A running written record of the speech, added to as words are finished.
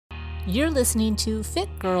You're listening to Fit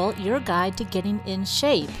Girl, your guide to getting in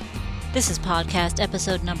shape. This is podcast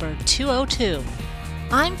episode number 202.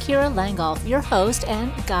 I'm Kira Langolf, your host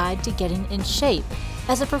and guide to getting in shape.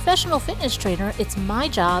 As a professional fitness trainer, it's my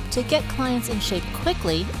job to get clients in shape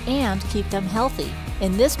quickly and keep them healthy.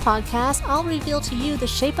 In this podcast, I'll reveal to you the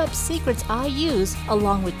shape-up secrets I use,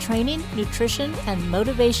 along with training, nutrition, and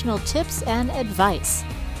motivational tips and advice.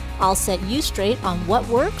 I'll set you straight on what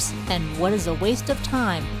works and what is a waste of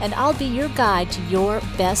time, and I'll be your guide to your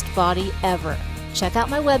best body ever. Check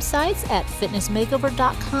out my websites at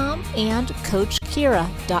fitnessmakeover.com and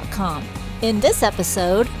coachkira.com. In this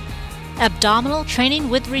episode, Abdominal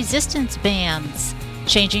training with resistance bands,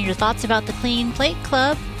 changing your thoughts about the Clean Plate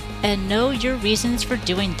Club, and know your reasons for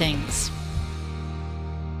doing things.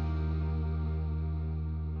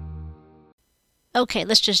 Okay,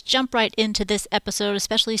 let's just jump right into this episode,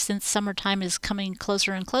 especially since summertime is coming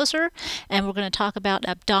closer and closer, and we're going to talk about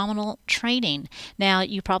abdominal training. Now,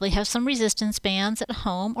 you probably have some resistance bands at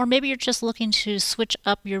home, or maybe you're just looking to switch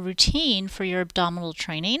up your routine for your abdominal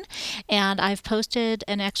training, and I've posted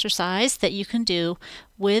an exercise that you can do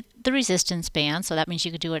with the resistance band, so that means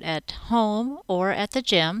you could do it at home or at the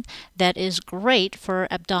gym, that is great for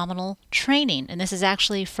abdominal training. And this is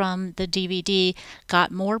actually from the DVD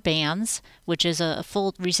Got More Bands, which is a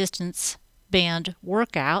full resistance band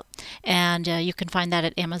workout, and you can find that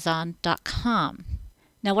at Amazon.com.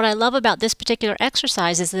 Now, what I love about this particular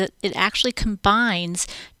exercise is that it actually combines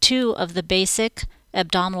two of the basic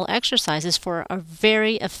abdominal exercises for a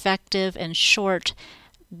very effective and short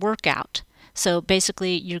workout. So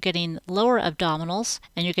basically, you're getting lower abdominals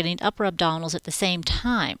and you're getting upper abdominals at the same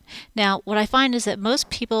time. Now, what I find is that most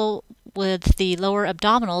people with the lower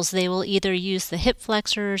abdominals, they will either use the hip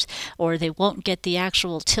flexors or they won't get the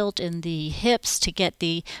actual tilt in the hips to get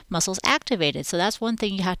the muscles activated. So that's one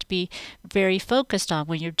thing you have to be very focused on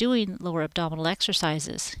when you're doing lower abdominal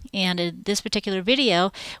exercises. And in this particular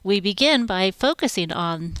video, we begin by focusing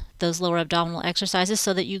on those lower abdominal exercises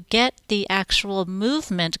so that you get the actual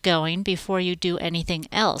movement going before you do anything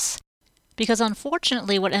else. Because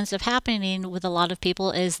unfortunately, what ends up happening with a lot of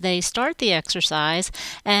people is they start the exercise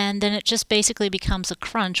and then it just basically becomes a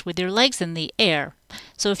crunch with your legs in the air.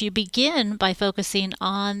 So if you begin by focusing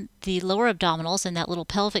on the lower abdominals and that little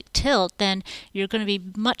pelvic tilt, then you're going to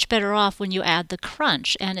be much better off when you add the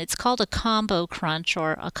crunch. And it's called a combo crunch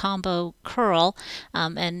or a combo curl.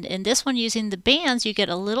 And in this one, using the bands, you get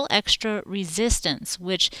a little extra resistance,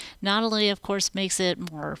 which not only, of course, makes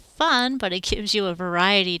it more fun, but it gives you a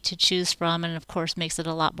variety to choose from and, of course, makes it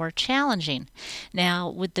a lot more challenging. Now,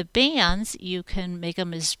 with the bands, you can make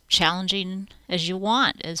them as challenging as you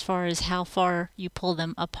want as far as how far you pull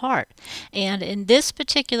them apart. And in this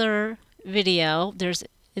particular video, there's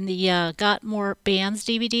in the Got More Bands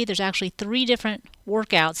DVD, there's actually 3 different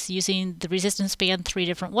workouts using the resistance band 3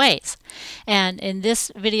 different ways. And in this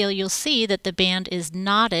video, you'll see that the band is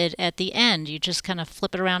knotted at the end. You just kind of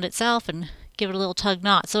flip it around itself and give it a little tug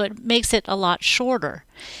knot, so it makes it a lot shorter.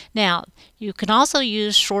 Now, you can also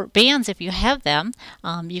use short bands if you have them.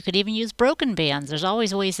 You could even use broken bands. There's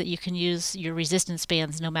always ways that you can use your resistance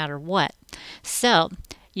bands no matter what. So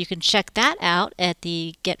you can check that out at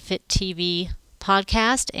the Get Fit TV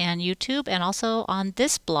podcast and YouTube, and also on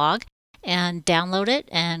this blog, and download it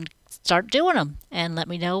and start doing them and let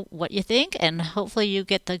me know what you think, and hopefully you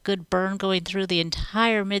get the good burn going through the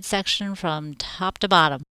entire midsection from top to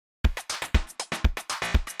bottom.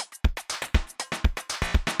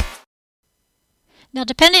 Now,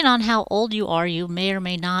 depending on how old you are, you may or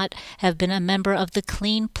may not have been a member of the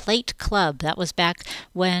Clean Plate Club. That was back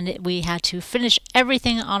when we had to finish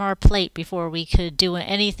everything on our plate before we could do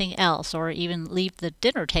anything else or even leave the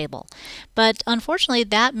dinner table. But unfortunately,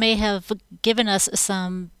 that may have given us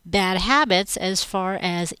some bad habits as far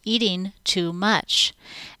as eating too much.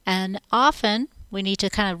 And often, we need to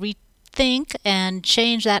kind of rethink and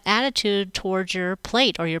change that attitude towards your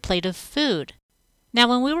plate or your plate of food. Now,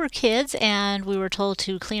 when we were kids and we were told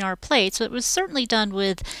to clean our plates, it was certainly done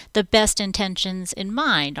with the best intentions in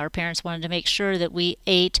mind. Our parents wanted to make sure that we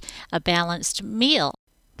ate a balanced meal.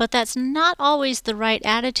 But that's not always the right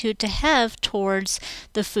attitude to have towards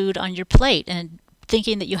the food on your plate and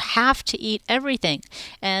thinking that you have to eat everything.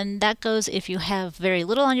 And that goes if you have very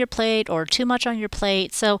little on your plate or too much on your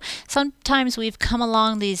plate. So sometimes we've come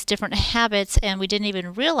along these different habits and we didn't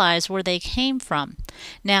even realize where they came from.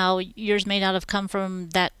 Now, yours may not have come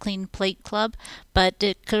from that Clean Plate Club, but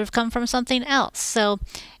it could have come from something else. So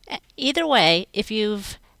either way, if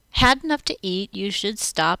you've had enough to eat, you should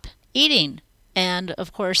stop eating. And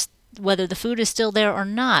of course, whether the food is still there or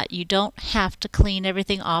not, you don't have to clean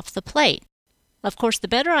everything off the plate. Of course, the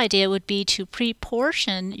better idea would be to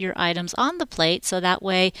pre-portion your items on the plate so that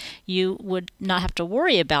way you would not have to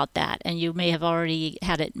worry about that. And you may have already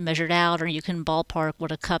had it measured out, or you can ballpark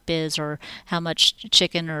what a cup is or how much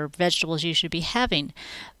chicken or vegetables you should be having.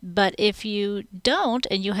 But if you don't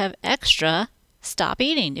and you have extra, stop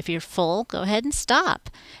eating. If you're full, go ahead and stop.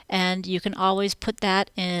 And you can always put that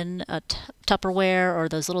in a Tupperware or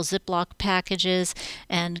those little Ziploc packages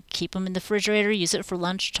and keep them in the refrigerator. Use it for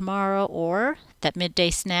lunch tomorrow, or that midday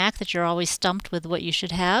snack that you're always stumped with what you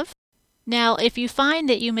should have. Now, if you find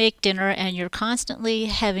that you make dinner and you're constantly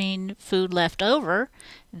having food left over,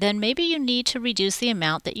 then maybe you need to reduce the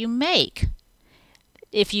amount that you make.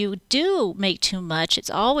 If you do make too much, it's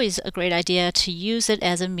always a great idea to use it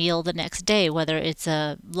as a meal the next day, whether it's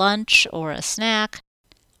a lunch or a snack.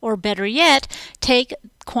 Or better yet, take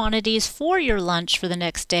quantities for your lunch for the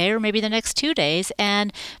next day or maybe the next 2 days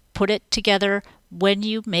and put it together when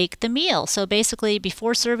you make the meal. So basically,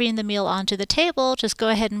 before serving the meal onto the table, just go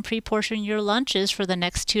ahead and pre-portion your lunches for the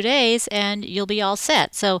next 2 days and you'll be all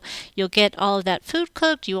set. So you'll get all of that food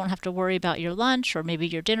cooked. You won't have to worry about your lunch or maybe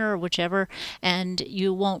your dinner or whichever, and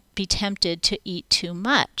you won't be tempted to eat too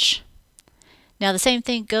much. Now, the same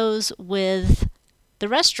thing goes with the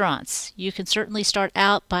restaurants. You can certainly start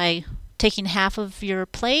out by taking half of your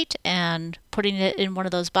plate and putting it in one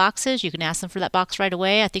of those boxes. You can ask them for that box right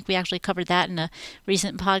away. I think we actually covered that in a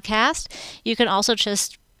recent podcast. You can also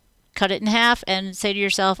just cut it in half and say to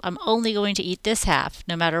yourself, I'm only going to eat this half,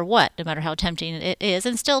 no matter what, no matter how tempting it is,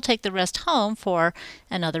 and still take the rest home for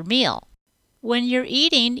another meal. When you're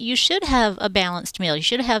eating, you should have a balanced meal. You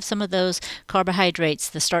should have some of those carbohydrates,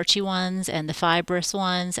 the starchy ones and the fibrous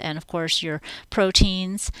ones, and of course your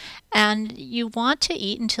proteins. And you want to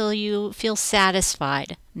eat until you feel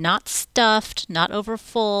satisfied, not stuffed, not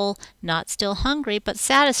overfull, not still hungry, but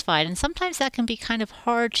satisfied. And sometimes that can be kind of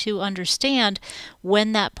hard to understand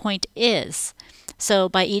when that point is. So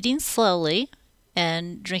by eating slowly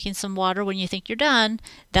and drinking some water when you think you're done,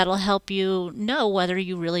 that'll help you know whether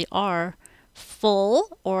you really are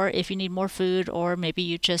full, or if you need more food, or maybe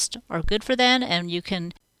you just are good for then and you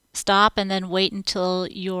can stop and then wait until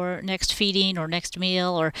your next feeding or next meal,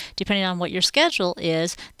 or depending on what your schedule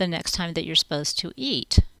is, the next time that you're supposed to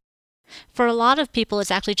eat. For a lot of people,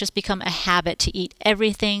 it's actually just become a habit to eat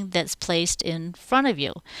everything that's placed in front of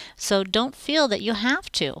you. So don't feel that you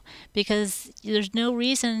have to, because there's no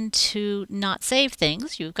reason to not save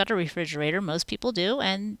things. You've got a refrigerator, most people do,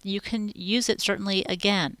 and you can use it certainly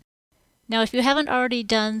again. Now, if you haven't already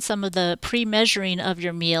done some of the pre-measuring of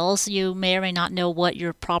your meals, you may or may not know what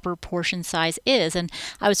your proper portion size is. And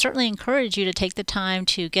I would certainly encourage you to take the time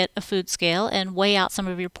to get a food scale and weigh out some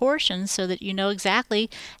of your portions so that you know exactly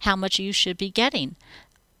how much you should be getting.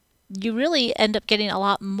 You really end up getting a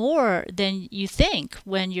lot more than you think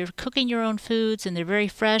when you're cooking your own foods and they're very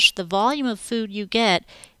fresh. The volume of food you get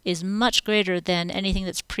is much greater than anything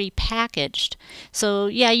that's pre-packaged. So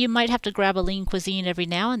yeah, you might have to grab a lean cuisine every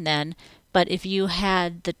now and then, but if you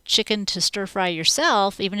had the chicken to stir fry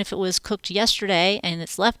yourself, even if it was cooked yesterday and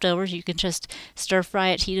it's leftovers, you can just stir fry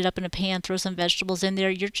it, heat it up in a pan, throw some vegetables in there.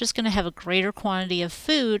 You're just going to have a greater quantity of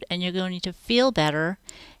food and you're going to feel better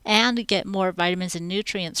and get more vitamins and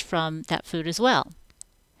nutrients from that food as well.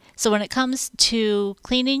 So when it comes to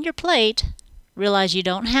cleaning your plate, realize you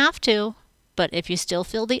don't have to, but if you still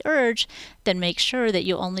feel the urge, then make sure that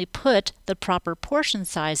you only put the proper portion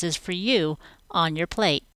sizes for you on your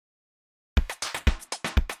plate.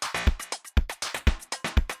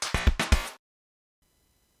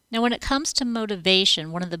 Now, when it comes to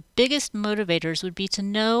motivation, one of the biggest motivators would be to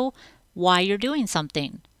know why you're doing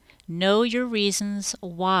something. Know your reasons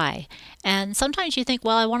why. And sometimes you think,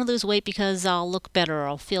 well, I want to lose weight because I'll look better, or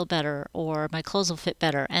I'll feel better, or my clothes will fit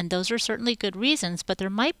better. And those are certainly good reasons, but there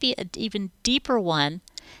might be an even deeper one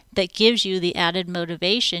that gives you the added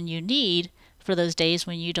motivation you need for those days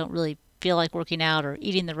when you don't really feel like working out or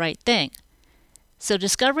eating the right thing. So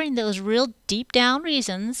discovering those real deep down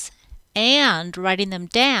reasons and writing them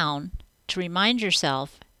down to remind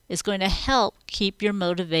yourself is going to help keep your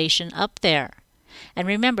motivation up there. And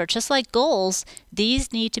remember, just like goals,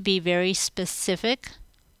 these need to be very specific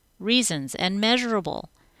reasons and measurable.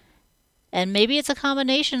 And maybe it's a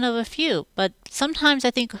combination of a few, but sometimes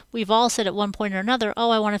I think we've all said at one point or another, oh,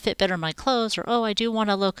 I want to fit better in my clothes, or oh, I do want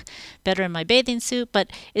to look better in my bathing suit, but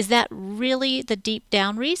is that really the deep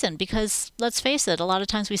down reason? Because let's face it, a lot of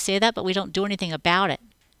times we say that, but we don't do anything about it.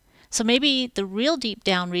 So maybe the real deep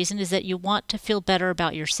down reason is that you want to feel better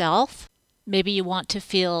about yourself, Maybe you want to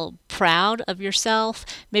feel proud of yourself.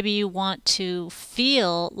 Maybe you want to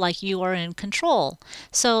feel like you are in control.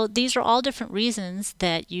 So these are all different reasons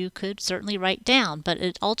that you could certainly write down, but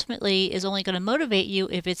it ultimately is only going to motivate you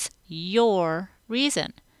if it's your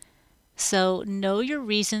reason. So know your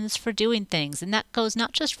reasons for doing things, and that goes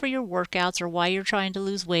not just for your workouts or why you're trying to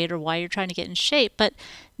lose weight or why you're trying to get in shape, but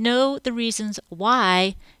know the reasons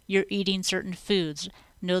why you're eating certain foods.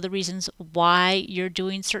 Know the reasons why you're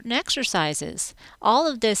doing certain exercises. All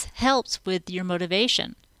of this helps with your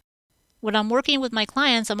motivation. When I'm working with my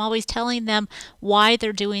clients, I'm always telling them why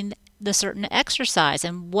they're doing the certain exercise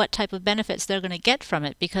and what type of benefits they're going to get from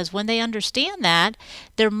it, because when they understand that,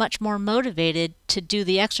 they're much more motivated to do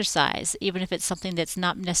the exercise, even if it's something that's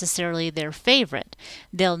not necessarily their favorite.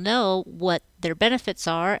 They'll know what their benefits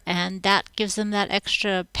are, and that gives them that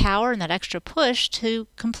extra power and that extra push to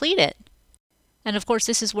complete it. And of course,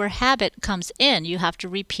 this is where habit comes in. You have to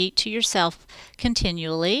repeat to yourself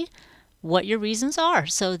continually what your reasons are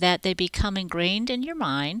so that they become ingrained in your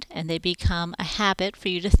mind and they become a habit for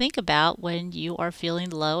you to think about when you are feeling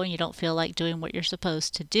low and you don't feel like doing what you're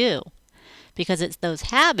supposed to do. Because it's those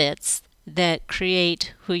habits that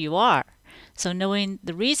create who you are. So knowing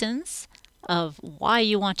the reasons of why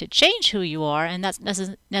you want to change who you are, and that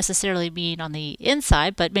doesn't necessarily mean on the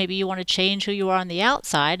inside, but maybe you want to change who you are on the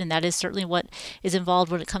outside, and that is certainly what is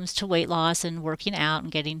involved when it comes to weight loss and working out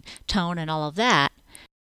and getting tone and all of that.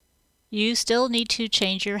 You still need to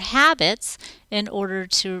change your habits in order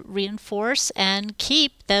to reinforce and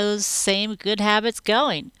keep those same good habits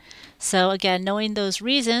going. So again, knowing those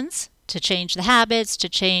reasons to change the habits, to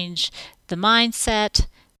change the mindset,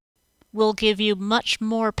 will give you much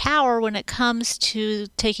more power when it comes to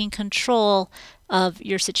taking control of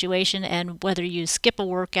your situation, and whether you skip a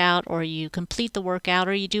workout or you complete the workout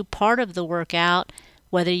or you do part of the workout,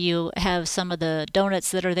 whether you have some of the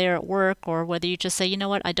donuts that are there at work or whether you just say, you know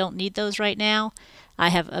what, I don't need those right now. I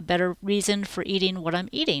have a better reason for eating what I'm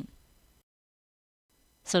eating.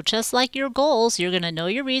 So just like your goals, you're going to know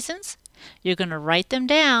your reasons, you're going to write them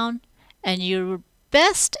down, and you're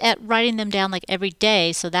best at writing them down like every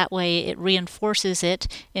day, so that way it reinforces it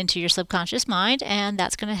into your subconscious mind, and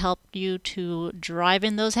that's going to help you to drive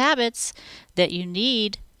in those habits that you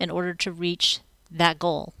need in order to reach that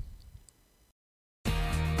goal.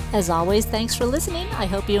 As always, thanks for listening. I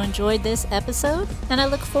hope you enjoyed this episode, and I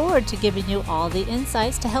look forward to giving you all the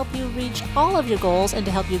insights to help you reach all of your goals and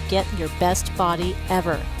to help you get your best body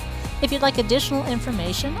ever. If you'd like additional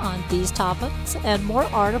information on these topics and more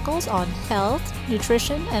articles on health,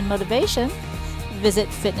 nutrition, and motivation, visit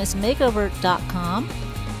fitnessmakeover.com,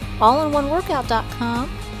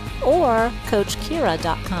 allinoneworkout.com, or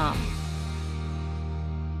coachkira.com.